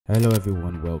Hello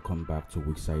everyone, welcome back to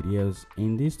Wix Ideas.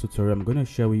 In this tutorial, I'm going to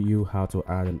show you how to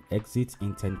add an exit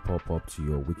intent pop-up to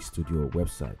your Wix Studio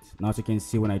website. Now, as you can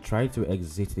see, when I try to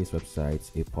exit this website,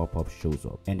 a pop-up shows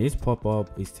up. And this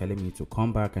pop-up is telling me to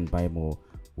come back and buy more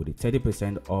with a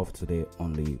 30% off today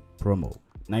only promo.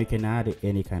 Now, you can add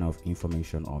any kind of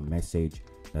information or message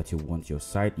that you want your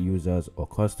site users or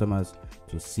customers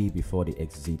to see before they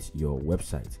exit your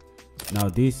website. Now,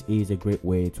 this is a great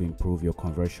way to improve your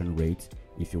conversion rate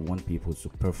if you want people to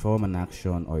perform an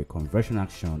action or a conversion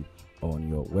action on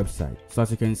your website. So as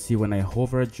you can see, when I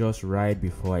hover just right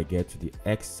before I get to the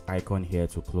X icon here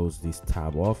to close this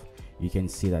tab off, you can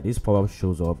see that this pop-up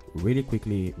shows up really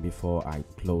quickly before I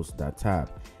close that tab.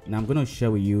 Now I'm going to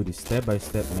share with you the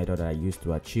step-by-step method that I used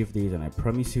to achieve this, and I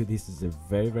promise you this is a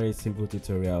very simple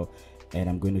tutorial, and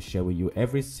I'm going to share with you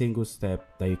every single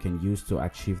step that you can use to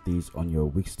achieve this on your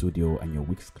Wix Studio and your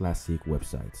Wix Classic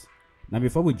websites. Now,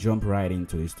 before we jump right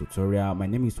into this tutorial, my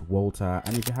name is Walter,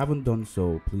 and if you haven't done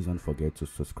so, please don't forget to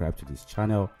subscribe to this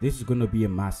channel. This is going to be a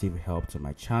massive help to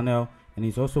my channel, and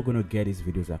it's also going to get these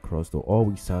videos across to all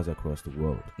Wixers across the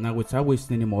world. Now, without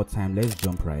wasting any more time, let's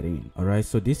jump right in. Alright,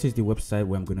 so this is the website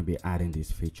where I'm going to be adding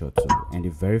this feature to, and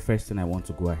the very first thing I want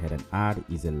to go ahead and add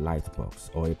is a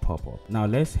lightbox or a pop-up. Now,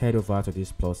 let's head over to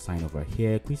this plus sign over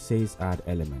here which says add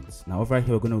elements. Now, over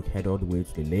here we're going to head all the way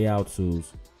to the layout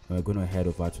tools. We're going to head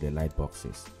over to the light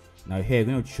boxes. Now here you're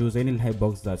going to choose any light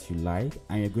box that you like,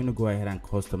 and you're going to go ahead and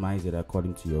customize it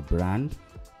according to your brand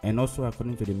and also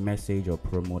according to the message or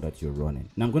promo that you're running.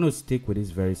 Now I'm going to stick with this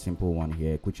very simple one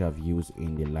here which I've used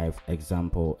in the live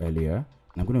example earlier.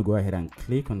 And I'm going to go ahead and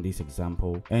click on this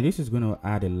example, and this is going to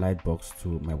add a light box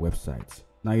to my website.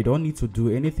 Now you don't need to do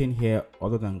anything here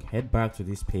other than head back to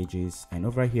these pages, and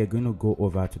over here you're going to go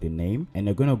over to the name, and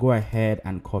you're going to go ahead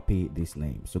and copy this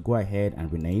name. So go ahead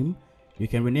and rename. You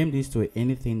can rename this to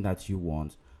anything that you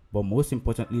want, but most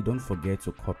importantly, don't forget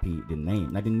to copy the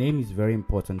name. Now the name is very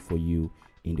important for you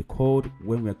in the code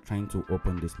when we're trying to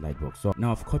open this lightbox. So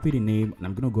now I've copied the name, and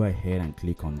I'm going to go ahead and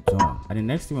click on done. And the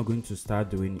next thing we're going to start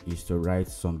doing is to write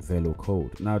some Velo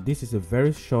code. Now this is a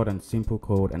very short and simple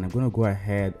code, and I'm going to go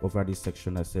ahead over this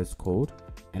section that says code,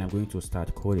 and I'm going to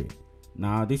start coding.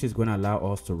 Now this is going to allow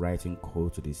us to write in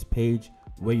code to this page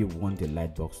where you want the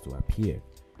lightbox to appear.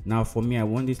 Now for me, I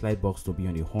want this lightbox to be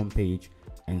on the home page,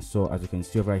 and so as you can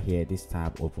see over here, this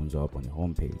tab opens up on the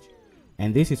home page.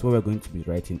 And this is what we're going to be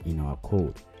writing in our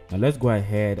code. Now let's go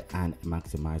ahead and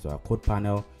maximize our code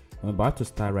panel. I'm about to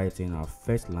start writing our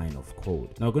first line of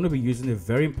code. Now we're going to be using a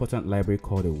very important library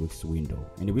called a Wix window.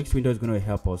 And the Wix window is going to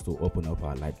help us to open up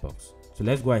our lightbox. So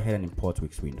let's go ahead and import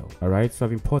Wix window. Alright, so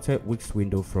I've imported Wix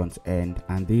window front end,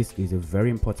 and this is a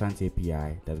very important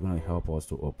API that's going to help us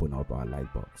to open up our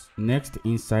lightbox. Next,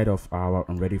 inside of our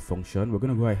onReady function, we're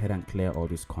going to go ahead and clear all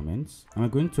these comments. And we're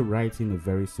going to write in a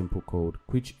very simple code,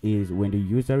 which is when the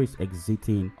user is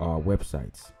exiting our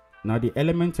websites. Now the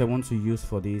element I want to use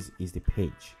for this is the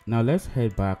page. Now let's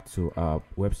head back to our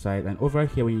website, and over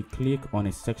here when you click on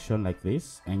a section like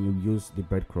this and you use the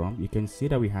breadcrumb, you can see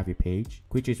that we have a page,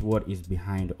 which is what is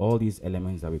behind all these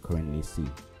elements that we currently see.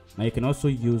 Now you can also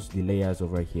use the layers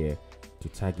over here to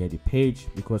target the page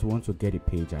because we want to get a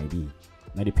page ID.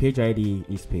 Now the page ID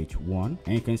is page 1,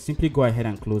 and you can simply go ahead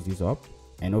and close this up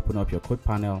and open up your code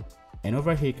panel, and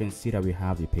over here you can see that we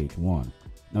have the page 1.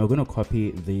 Now we're going to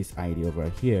copy this ID over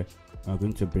here, and we're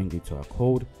going to bring it to our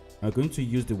code. We're going to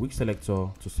use the Wix selector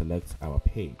to select our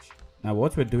page. Now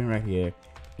what we're doing right here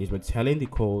is we're telling the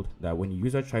code that when the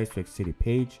user tries to exit the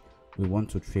page, we want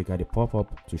to trigger the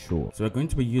pop-up to show up. So we're going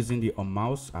to be using the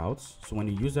mouse out. So when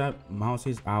the user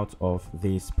mouses out of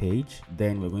this page,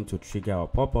 then we're going to trigger our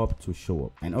pop-up to show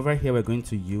up. And over here we're going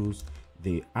to use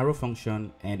the arrow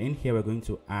function, and in here we're going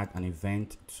to add an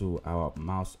event to our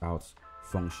mouse out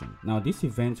function. Now this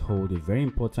event holds a very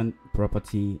important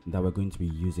property that we're going to be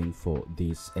using for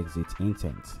this exit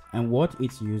intent, and what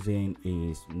it's using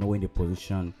is knowing the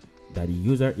position that the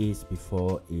user is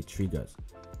before it triggers.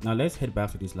 Now let's head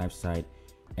back to this live site,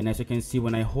 and as you can see,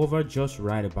 when I hover just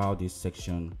right about this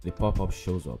section, the pop-up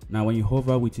shows up. Now when you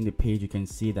hover within the page, you can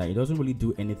see that it doesn't really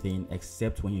do anything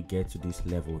except when you get to this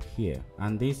level here,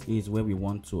 and this is where we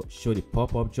want to show the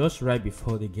pop-up just right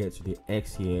before they get to the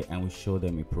X here, and we show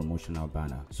them a promotional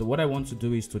banner. So what I want to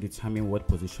do is to determine what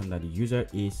position that the user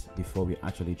is before we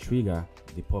actually trigger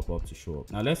the pop-up to show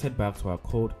up. Now let's head back to our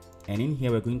code, and in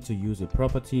here we're going to use a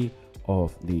property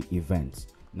of the event.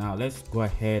 Now let's go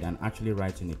ahead and actually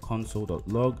write in a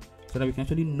console.log so that we can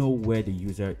actually know where the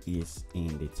user is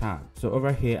in the tab. So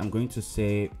over here, I'm going to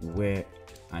say where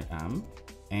I am,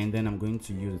 and then I'm going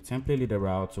to use a template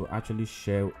literal to actually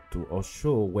show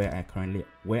where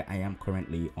I am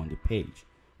currently on the page.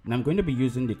 Now I'm going to be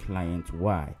using the client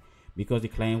Y, because the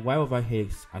client Y over here,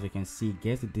 as you can see,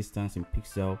 gets the distance in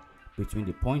pixel between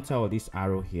the pointer or this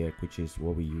arrow here, which is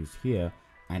what we use here,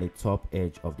 and the top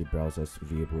edge of the browser's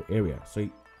viewable area. So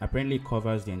it apparently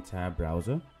covers the entire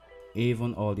browser,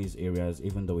 even all these areas,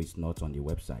 even though it's not on the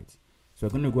website. So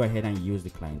we're going to go ahead and use the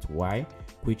client Y,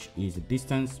 which is the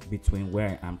distance between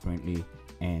where I am currently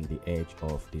and the edge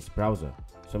of this browser.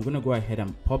 So I'm going to go ahead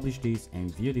and publish this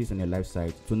and view this on the live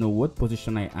site to know what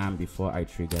position I am before I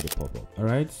trigger the pop-up. All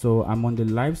right, so I'm on the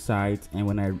live site, and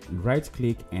when I right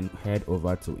click and head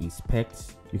over to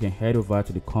inspect, you can head over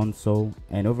to the console,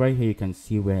 and over here you can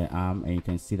see where I am, and you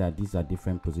can see that these are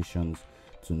different positions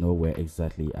to know where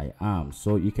exactly I am.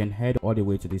 So you can head all the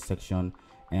way to this section,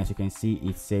 and as you can see,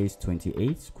 it says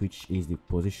 28, which is the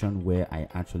position where I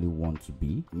actually want to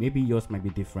be. Maybe yours might be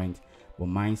different, but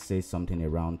mine says something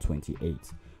around 28.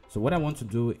 So what I want to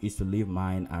do is to leave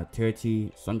mine at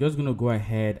 30. So I'm just going to go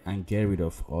ahead and get rid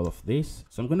of all of this.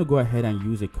 So I'm going to go ahead and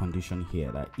use a condition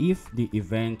here that if the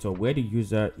event or where the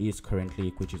user is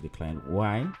currently, which is the client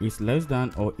Y, is less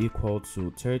than or equal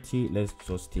to 30, let's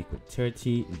just stick with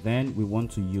 30. Then we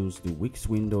want to use the Wix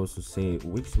window to say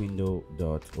Wix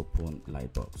window.open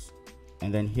Lightbox.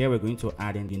 And then here we're going to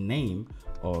add in the name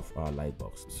of our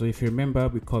Lightbox. So if you remember,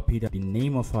 we copied the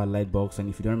name of our Lightbox, and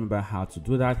if you don't remember how to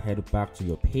do that, head back to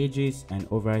your pages, and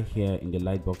over here in the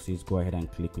Lightboxes, go ahead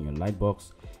and click on your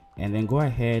Lightbox, and then go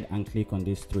ahead and click on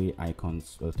these three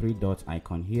icons or three dot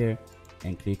icon here,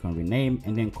 and click on rename,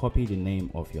 and then copy the name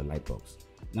of your Lightbox.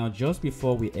 Now just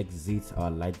before we exit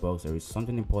our Lightbox, there is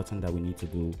something important that we need to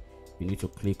do. You need to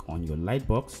click on your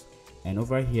Lightbox, and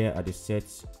over here at the set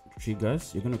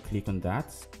triggers, you're going to click on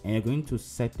that, and you're going to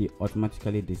set the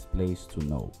automatically displays to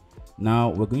no. Now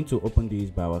we're going to open these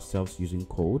by ourselves using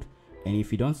code, and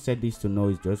if you don't set this to no,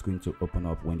 it's just going to open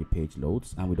up when the page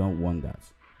loads, and we don't want that.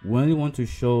 We only want to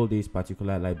show this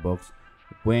particular Lightbox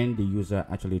when the user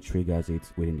actually triggers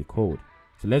it within the code.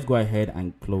 So let's go ahead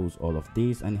and close all of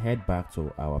this and head back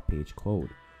to our page code.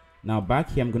 Now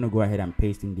back here, I'm going to go ahead and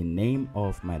paste in the name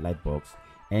of my Lightbox,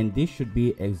 and this should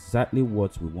be exactly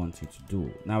what we want it to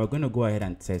do. Now we're going to go ahead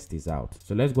and test this out.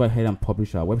 So let's go ahead and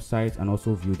publish our website and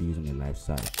also view these on the live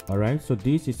site. All right, so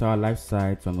this is our live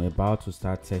site, and we're about to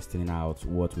start testing out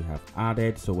what we have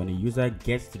added. So when the user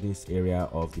gets to this area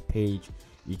of the page,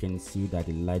 you can see that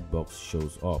the Lightbox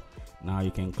shows up. Now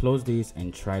you can close this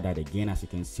and try that again. As you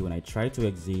can see, when I try to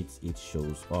exit, it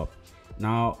shows up.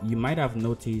 Now you might have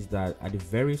noticed that at the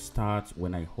very start,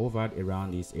 when I hovered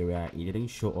around this area, it didn't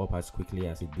show up as quickly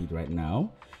as it did right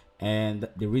now, and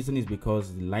the reason is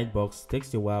because the Lightbox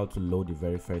takes a while to load the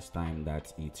very first time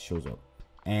that it shows up,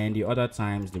 and the other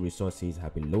times the resources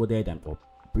have been loaded and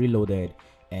preloaded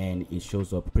and it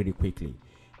shows up pretty quickly.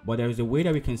 But there is a way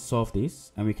that we can solve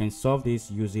this, and we can solve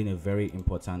this using a very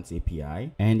important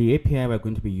API. And the API we're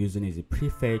going to be using is the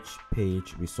prefetch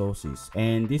page resources.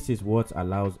 And this is what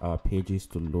allows our pages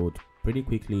to load pretty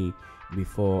quickly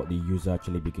before the user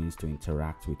actually begins to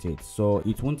interact with it. So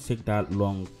it won't take that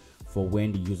long for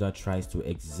when the user tries to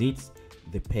exit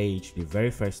the page the very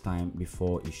first time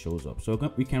before it shows up.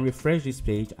 So we can refresh this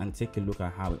page and take a look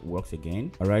at how it works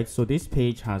again. All right, so this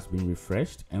page has been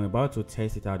refreshed, and we're about to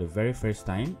test it out the very first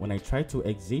time. When I try to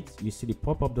exit, you see the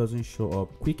pop-up doesn't show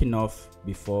up quick enough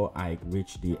before I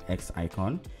reach the X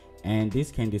icon, and this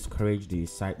can discourage the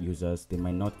site users. They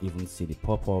might not even see the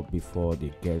pop-up before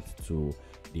they get to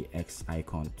the X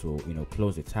icon to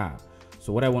close the tab.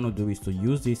 So what I want to do is to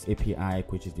use this API,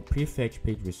 which is the prefetch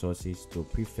page resources, to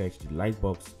prefetch the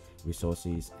Lightbox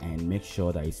resources and make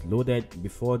sure that it's loaded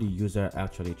before the user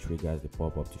actually triggers the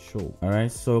pop-up to show. All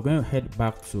right, so we're going to head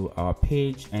back to our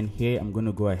page, and here I'm going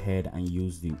to go ahead and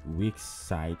use the Wix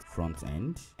site front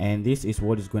end, and this is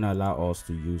what is going to allow us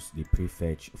to use the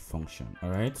prefetch function.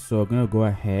 All right, so we're going to go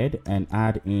ahead and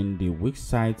add in the Wix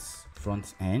sites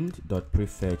front end dot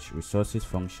prefetch resources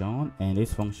function, and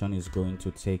this function is going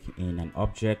to take in an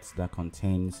object that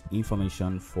contains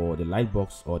information for the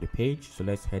Lightbox or the page. So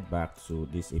let's head back to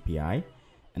this API,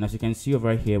 and as you can see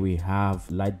over here, we have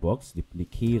Lightbox. The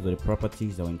keys or the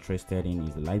properties that we're interested in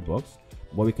is the Lightbox,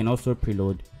 but we can also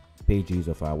preload pages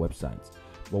of our website.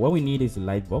 But what we need is the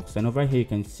Lightbox, and over here you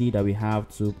can see that we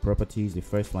have two properties. The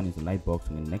first one is the Lightbox,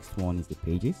 and the next one is the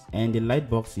pages. And the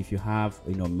Lightbox, if you have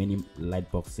many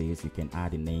Lightboxes, you can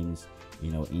add the names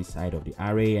inside of the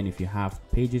array, and if you have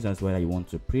pages as well that you want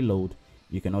to preload,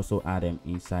 you can also add them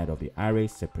inside of the array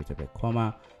separated by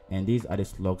comma, and these are the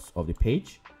slugs of the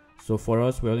page. So for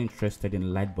us, we're all interested in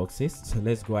Lightboxes, so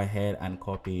let's go ahead and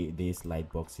copy these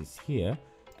Lightboxes here.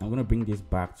 I'm going to bring this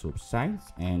back to site,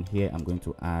 and here I'm going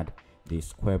to add the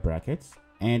square brackets,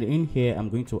 And in here, I'm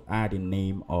going to add the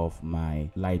name of my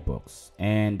Lightbox.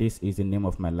 And this is the name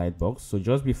of my Lightbox. So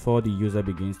just before the user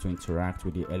begins to interact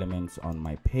with the elements on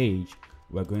my page,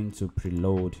 we're going to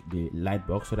preload the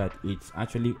Lightbox so that it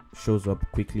actually shows up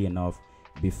quickly enough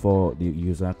before the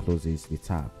user closes the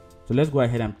tab. So let's go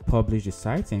ahead and publish the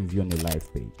site and view on the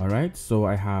live page. All right, so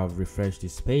I have refreshed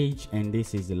this page, and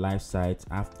this is the live site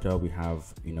after we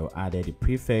have, added the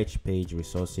prefetch page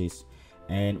resources.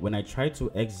 And when I try to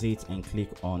exit and click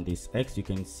on this X, you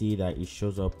can see that it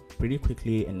shows up pretty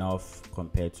quickly enough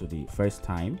compared to the first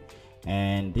time.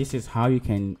 And this is how you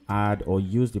can add or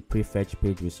use the prefetch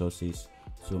page resources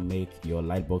to make your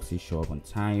Lightboxes show up on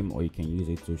time, or you can use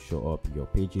it to show up your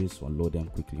pages or load them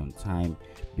quickly on time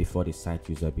before the site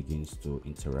user begins to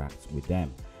interact with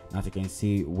them. Now, as you can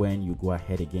see, when you go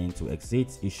ahead again to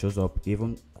exit, it shows up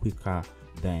even quicker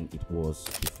than it was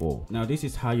before. Now, this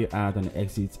is how you add an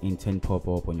exit intent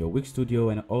pop-up on your Wix Studio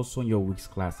and also on your Wix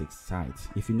Classic site.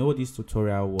 If you know this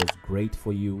tutorial was great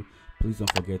for you, please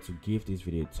don't forget to give this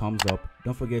video a thumbs up.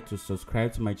 Don't forget to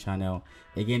subscribe to my channel.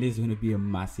 Again, this is going to be a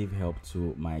massive help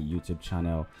to my YouTube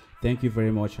channel. Thank you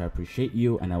very much. I appreciate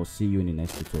you, and I will see you in the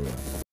next tutorial.